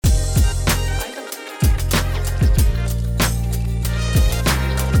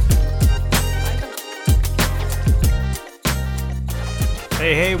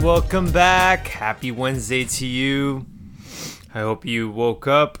Hey, welcome back. Happy Wednesday to you. I hope you woke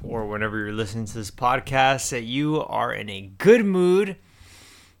up, or whenever you're listening to this podcast, that you are in a good mood.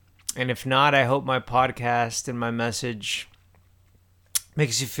 And if not, I hope my podcast and my message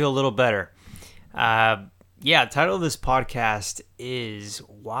makes you feel a little better. Title of this podcast is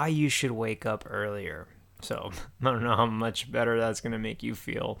Why You Should Wake Up Earlier. So I don't know how much better that's going to make you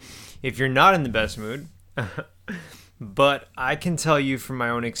feel if you're not in the best mood. But I can tell you from my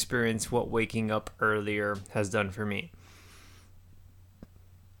own experience what waking up earlier has done for me.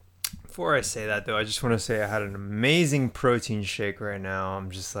 Before I say that, though, I just want to say I had an amazing protein shake right now. I'm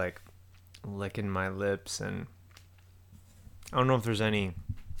just like licking my lips, and I don't know if there's any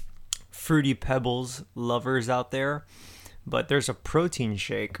Fruity Pebbles lovers out there, but there's a protein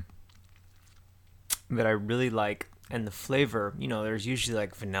shake that I really like, and the flavor, there's usually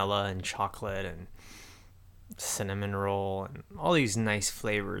like vanilla and chocolate and cinnamon roll and all these nice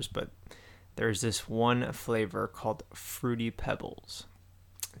flavors, but there's this one flavor called Fruity Pebbles.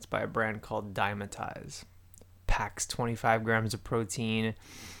 It's by a brand called Dymatize. Packs 25 grams of protein,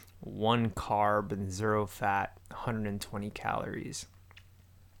 1 carb and 0 fat, 120 calories.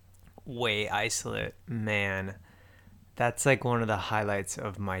 Whey isolate, man, that's like one of the highlights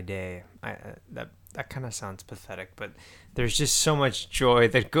of my day. That kind of sounds pathetic, but there's just so much joy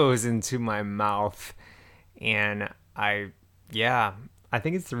that goes into my mouth. And I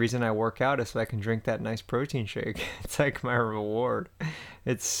think it's the reason I work out is so I can drink that nice protein shake. It's like my reward.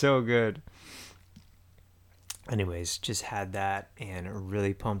 It's so good. Anyways, just had that and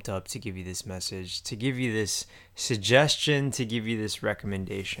really pumped up to give you this message, to give you this suggestion, to give you this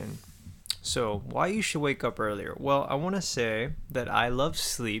recommendation. So, why you should wake up earlier? Well, I want to say that I love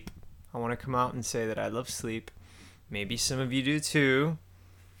sleep. I want to come out and say that I love sleep. Maybe some of you do too.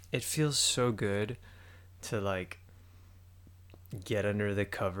 It feels so good to like get under the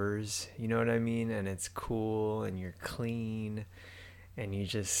covers, you know what I mean? And it's cool and you're clean and you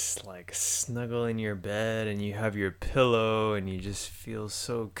just like snuggle in your bed and you have your pillow and you just feel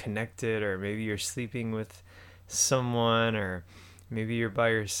so connected. Or maybe you're sleeping with someone, or maybe you're by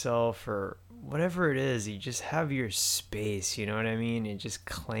yourself, or whatever it is, you just have your space, you know what I mean? You just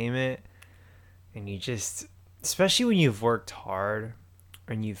claim it, and you just, especially when you've worked hard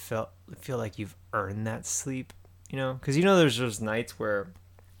and you feel like you've earned that sleep, because there's those nights where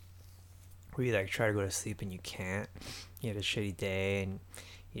you like try to go to sleep and you can't. You had a shitty day and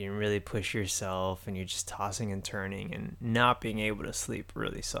you didn't really push yourself and you're just tossing and turning, and not being able to sleep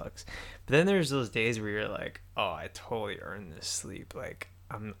really sucks. But then there's those days where you're like, oh, I totally earned this sleep. Like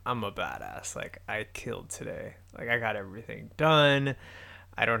I'm a badass. Like I killed today. Like I got everything done.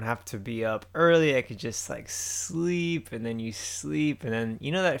 I don't have to be up early. I could just like sleep, and then you sleep, and then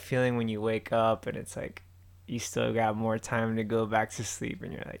that feeling when you wake up and it's like you still got more time to go back to sleep,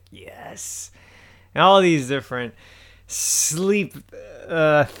 and you're like, yes. And all these different sleep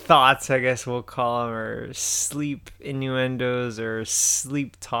thoughts, I guess we'll call them, or sleep innuendos or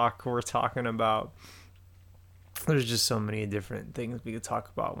sleep talk we're talking about. There's just so many different things we could talk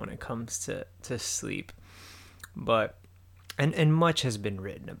about when it comes to sleep. But And much has been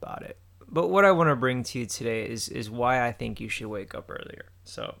written about it. But what I want to bring to you today is why I think you should wake up earlier.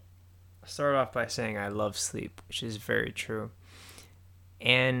 So I'll start off by saying I love sleep, which is very true.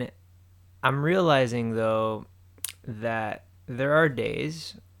 And I'm realizing, though, that there are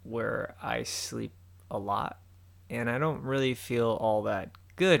days where I sleep a lot and I don't really feel all that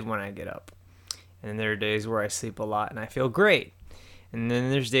good when I get up. And then there are days where I sleep a lot and I feel great. And then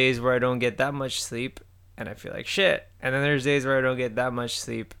there's days where I don't get that much sleep and I feel like shit. And then there's days where I don't get that much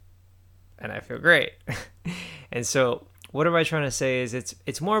sleep and I feel great. And so what am I trying to say is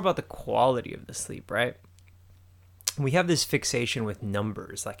it's more about the quality of the sleep, right? We have this fixation with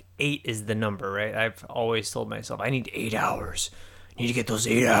numbers. Like 8 is the number, right? I've always told myself, I need 8 hours. I need to get those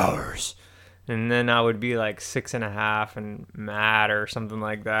 8 hours. And then I would be like 6.5 and mad or something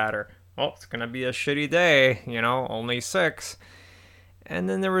like that. Or, it's going to be a shitty day, only 6. And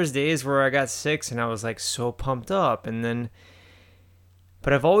then there was days where I got 6 and I was like so pumped up.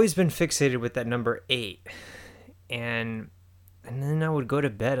 But I've always been fixated with that number 8. And then I would go to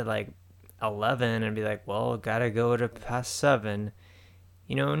bed at like 11 and be like, well, gotta go to past 7.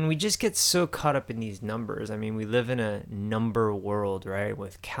 And we just get so caught up in these numbers. I mean, we live in a number world, right?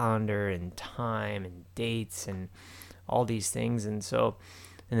 With calendar and time and dates and all these things. And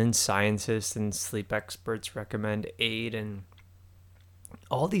then scientists and sleep experts recommend 8 and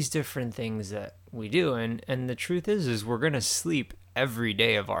all these different things that we do. And the truth is we're going to sleep every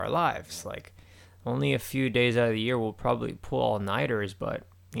day of our lives. Like only a few days out of the year we'll probably pull all-nighters, but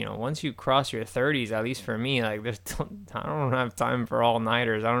once you cross your 30s, at least for me, like I don't have time for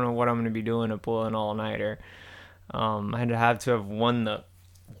all-nighters. I don't know what I'm going to be doing to pull an all-nighter. I'd have to have won the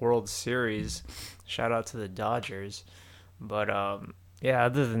World Series. Shout out to the Dodgers. But yeah,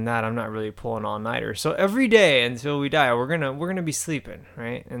 other than that, I'm not really pulling all-nighters. So every day until we die, we're gonna be sleeping,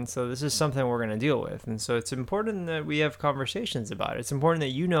 right? And so this is something we're gonna deal with. And so it's important that we have conversations about it. It's important that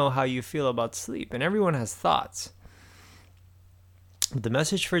you know how you feel about sleep, and everyone has thoughts. The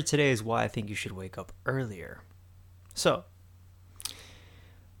message for today is why I think you should wake up earlier. So,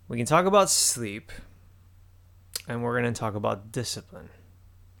 we can talk about sleep, and we're going to talk about discipline,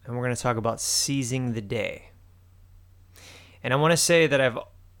 and we're going to talk about seizing the day. And I want to say that I've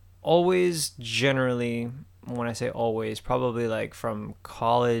always generally, when I say always, probably like from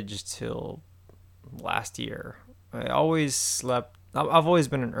college till last year, I've always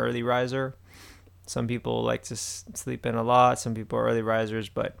been an early riser. Some people like to sleep in a lot. Some people are early risers.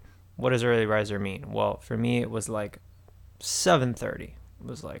 But what does early riser mean? Well, for me, it was like 7:30. It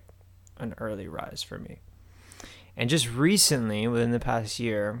was like an early rise for me. And just recently, within the past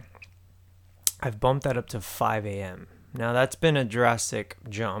year, I've bumped that up to 5 a.m. Now, that's been a drastic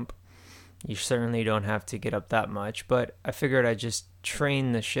jump. You certainly don't have to get up that much. But I figured I'd just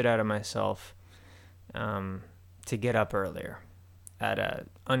train the shit out of myself to get up earlier at an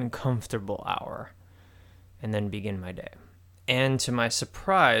uncomfortable hour and then begin my day. And to my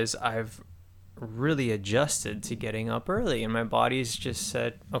surprise, I've really adjusted to getting up early, and my body's just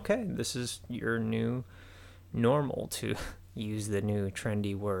said, okay, this is your new normal, to use the new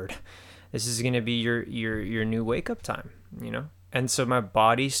trendy word. This is going to be your new wake up time, And so my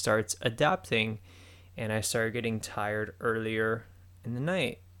body starts adapting, and I start getting tired earlier in the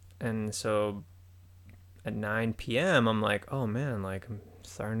night. And so at 9 p.m., I'm like, oh man, like I'm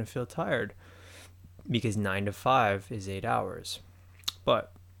starting to feel tired, because 9 to 5 is 8 hours.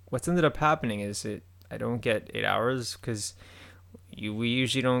 But what's ended up happening is I don't get 8 hours because we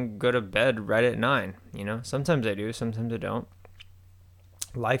usually don't go to bed right at 9. Sometimes I do, sometimes I don't.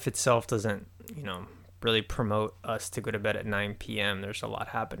 Life itself doesn't, really promote us to go to bed at 9 p.m. There's a lot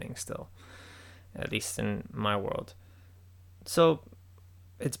happening still, at least in my world. So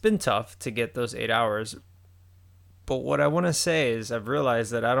it's been tough to get those 8 hours. But what I want to say is I've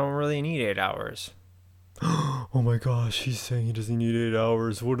realized that I don't really need 8 hours. Oh my gosh, he's saying he doesn't need 8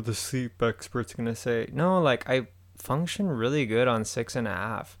 hours. What are the sleep experts going to say? No, like I function really good on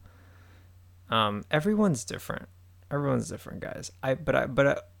 6.5. Everyone's different. Everyone's different, guys.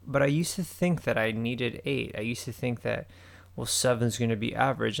 But I used to think that I needed 8. I used to think that, well, 7's going to be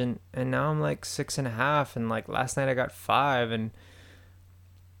average. And now I'm like 6.5. And like last night I got 5. And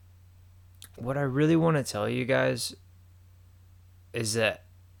what I really want to tell you guys is that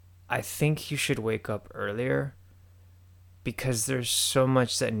I think you should wake up earlier, because there's so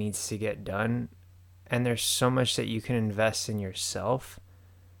much that needs to get done, and there's so much that you can invest in yourself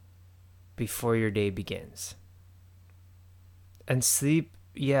before your day begins. And sleep,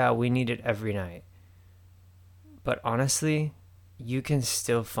 yeah, we need it every night. But honestly, you can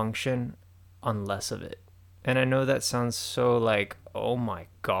still function on less of it. And I know that sounds so like, oh my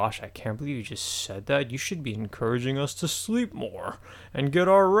gosh, I can't believe you just said that. You should be encouraging us to sleep more and get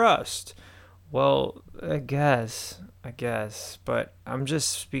our rest. Well, I guess. But I'm just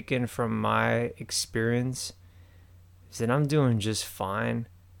speaking from my experience, is that I'm doing just fine.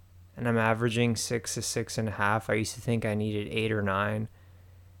 And I'm averaging 6 to 6.5. I used to think I needed 8 or 9.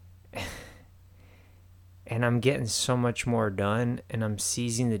 And I'm getting so much more done, and I'm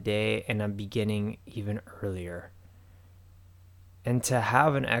seizing the day, and I'm beginning even earlier. And to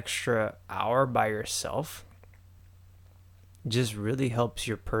have an extra hour by yourself just really helps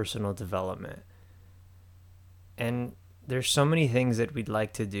your personal development. And there's so many things that we'd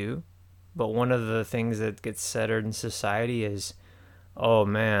like to do, but one of the things that gets said in society is, oh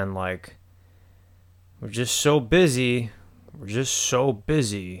man, like, we're just so busy.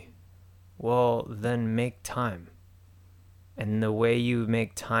 Well, then make time. And the way you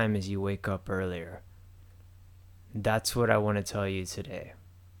make time is you wake up earlier. That's what I want to tell you today.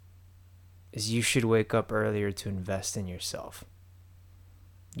 Is you should wake up earlier to invest in yourself.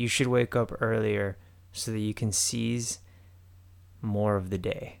 You should wake up earlier so that you can seize more of the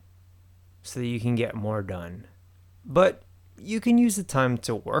day, so that you can get more done. But you can use the time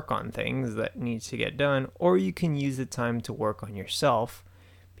to work on things that need to get done, or you can use the time to work on yourself,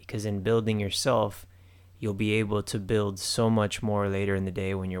 because in building yourself, you'll be able to build so much more later in the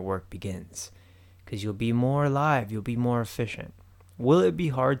day when your work begins, because you'll be more alive, you'll be more efficient. Will it be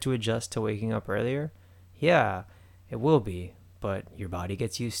hard to adjust to waking up earlier? Yeah, it will be, but your body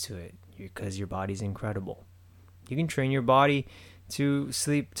gets used to it because your body's incredible. You can train your body to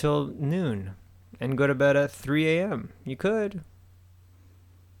sleep till noon and go to bed at 3 a.m. You could.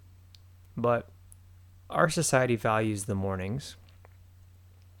 But our society values the mornings.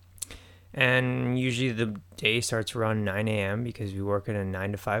 And usually the day starts around 9 a.m. because we work in a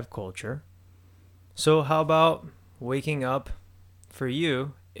 9 to 5 culture. So how about waking up for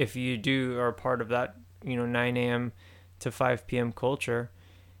you, if you are part of that, 9 a.m. to 5 p.m. culture,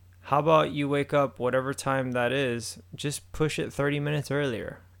 how about you wake up whatever time that is, just push it 30 minutes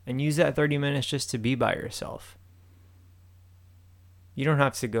earlier and use that 30 minutes just to be by yourself. You don't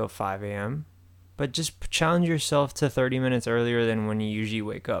have to go 5 a.m., but just challenge yourself to 30 minutes earlier than when you usually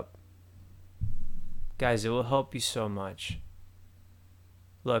wake up. Guys, it will help you so much.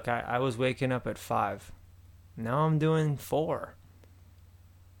 Look, I was waking up at 5. Now I'm doing 4.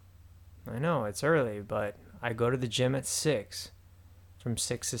 I know, it's early, but I go to the gym at 6. From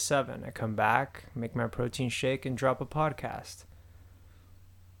 6 to 7. I come back, make my protein shake, and drop a podcast.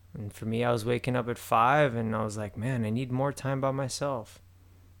 And for me, I was waking up at 5, and I was like, man, I need more time by myself.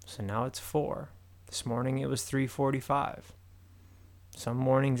 So now it's 4. This morning it was 3:45. Some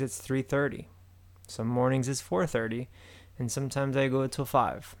mornings it's 3:30. Some mornings it's 4:30. And sometimes I go until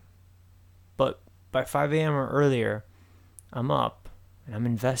 5. But by 5 a.m. or earlier, I'm up, and I'm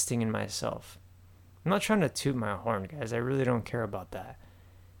investing in myself. I'm not trying to toot my horn, guys. I really don't care about that.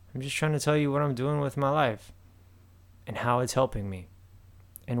 I'm just trying to tell you what I'm doing with my life and how it's helping me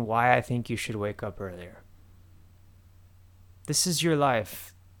and why I think you should wake up earlier. This is your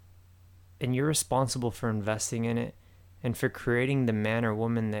life, and you're responsible for investing in it and for creating the man or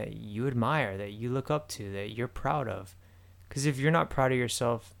woman that you admire, that you look up to, that you're proud of. Because if you're not proud of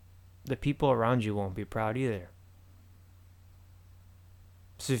yourself, the people around you won't be proud either.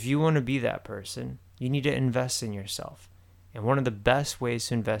 So if you want to be that person, you need to invest in yourself. And one of the best ways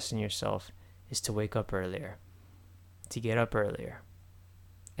to invest in yourself is to wake up earlier, to get up earlier,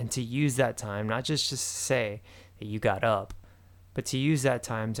 and to use that time, not just to say that you got up, but to use that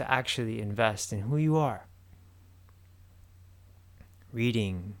time to actually invest in who you are.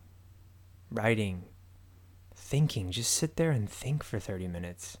 Reading, writing, thinking. Just sit there and think for 30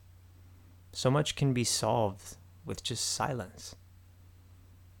 minutes. So much can be solved with just silence.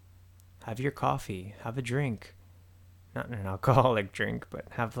 Have your coffee, have a drink. Not an alcoholic drink, but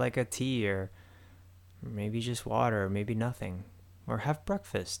have like a tea or maybe just water or maybe nothing. Or have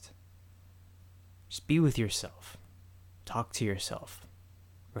breakfast. Just be with yourself. Talk to yourself.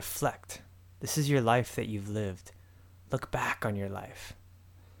 Reflect. This is your life that you've lived. Look back on your life.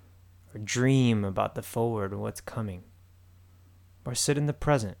 Or dream about the forward and what's coming. Or sit in the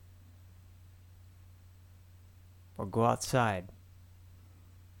present. Or go outside.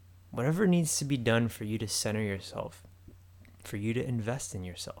 Whatever needs to be done for you to center yourself, for you to invest in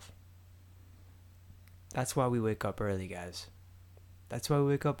yourself. That's why we wake up early, guys. That's why we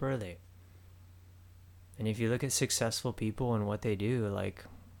wake up early. And if you look at successful people and what they do, like,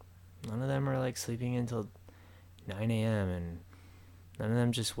 none of them are like sleeping until 9 a.m. and none of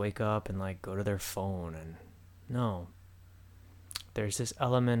them just wake up and like go to their phone. And no, there's this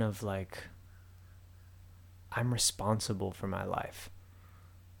element of like, I'm responsible for my life.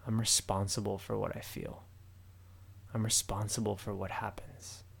 I'm responsible for what I feel. I'm responsible for what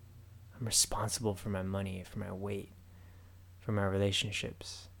happens. I'm responsible for my money, for my weight, for my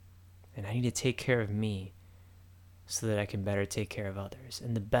relationships. And I need to take care of me so that I can better take care of others.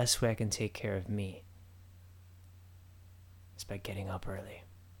 And the best way I can take care of me is by getting up early.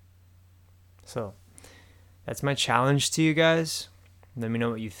 So that's my challenge to you guys. Let me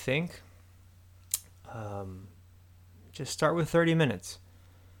know what you think. Just start with 30 minutes.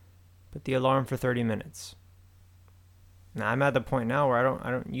 Put the alarm for 30 minutes. Now I'm at the point now where I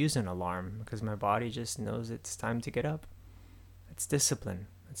don't use an alarm because my body just knows it's time to get up. It's discipline.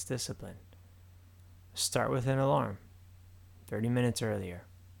 It's discipline. Start with an alarm. 30 minutes earlier.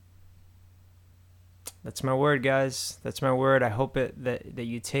 That's my word, guys. That's my word. I hope that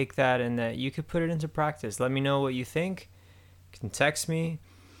you take that and that you could put it into practice. Let me know what you think. You can text me.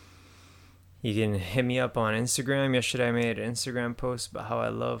 You can hit me up on Instagram. Yesterday I made an Instagram post about how I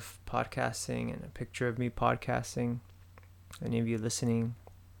love podcasting and a picture of me podcasting. Any of you listening,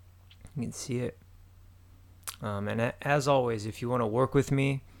 you can see it. And as always, if you want to work with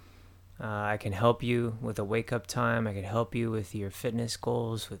me, I can help you with a wake-up time. I can help you with your fitness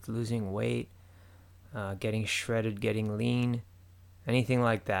goals, with losing weight, getting shredded, getting lean, anything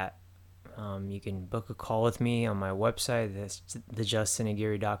like that. You can book a call with me on my website. That's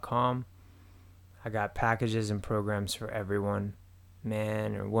thejustinaguirre.com. I got packages and programs for everyone,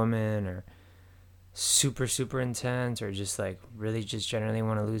 man or woman, or super, super intense, or just like really just generally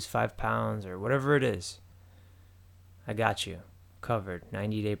want to lose 5 pounds or whatever it is. I got you. covered.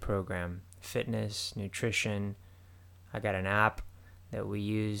 90-day program, fitness, nutrition. I got an app that we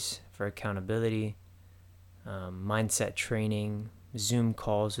use for accountability, mindset training, Zoom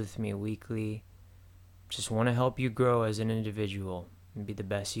calls with me weekly. Just want to help you grow as an individual and be the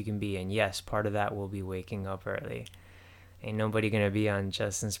best you can be. And yes, part of that will be waking up early. Ain't nobody going to be on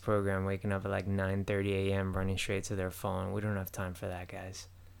Justin's program waking up at like 9:30 a.m. running straight to their phone. We don't have time for that, guys.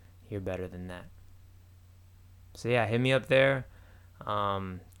 You're better than that. So yeah, hit me up there.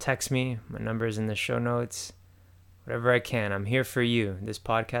 Text me. My number is in the show notes. Whatever I can. I'm here for you. This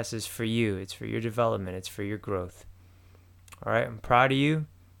podcast is for you. It's for your development. It's for your growth. All right, I'm proud of you.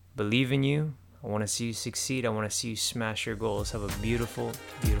 Believe in you. I want to see you succeed. I want to see you smash your goals. Have a beautiful,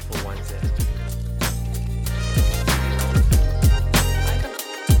 beautiful Wednesday.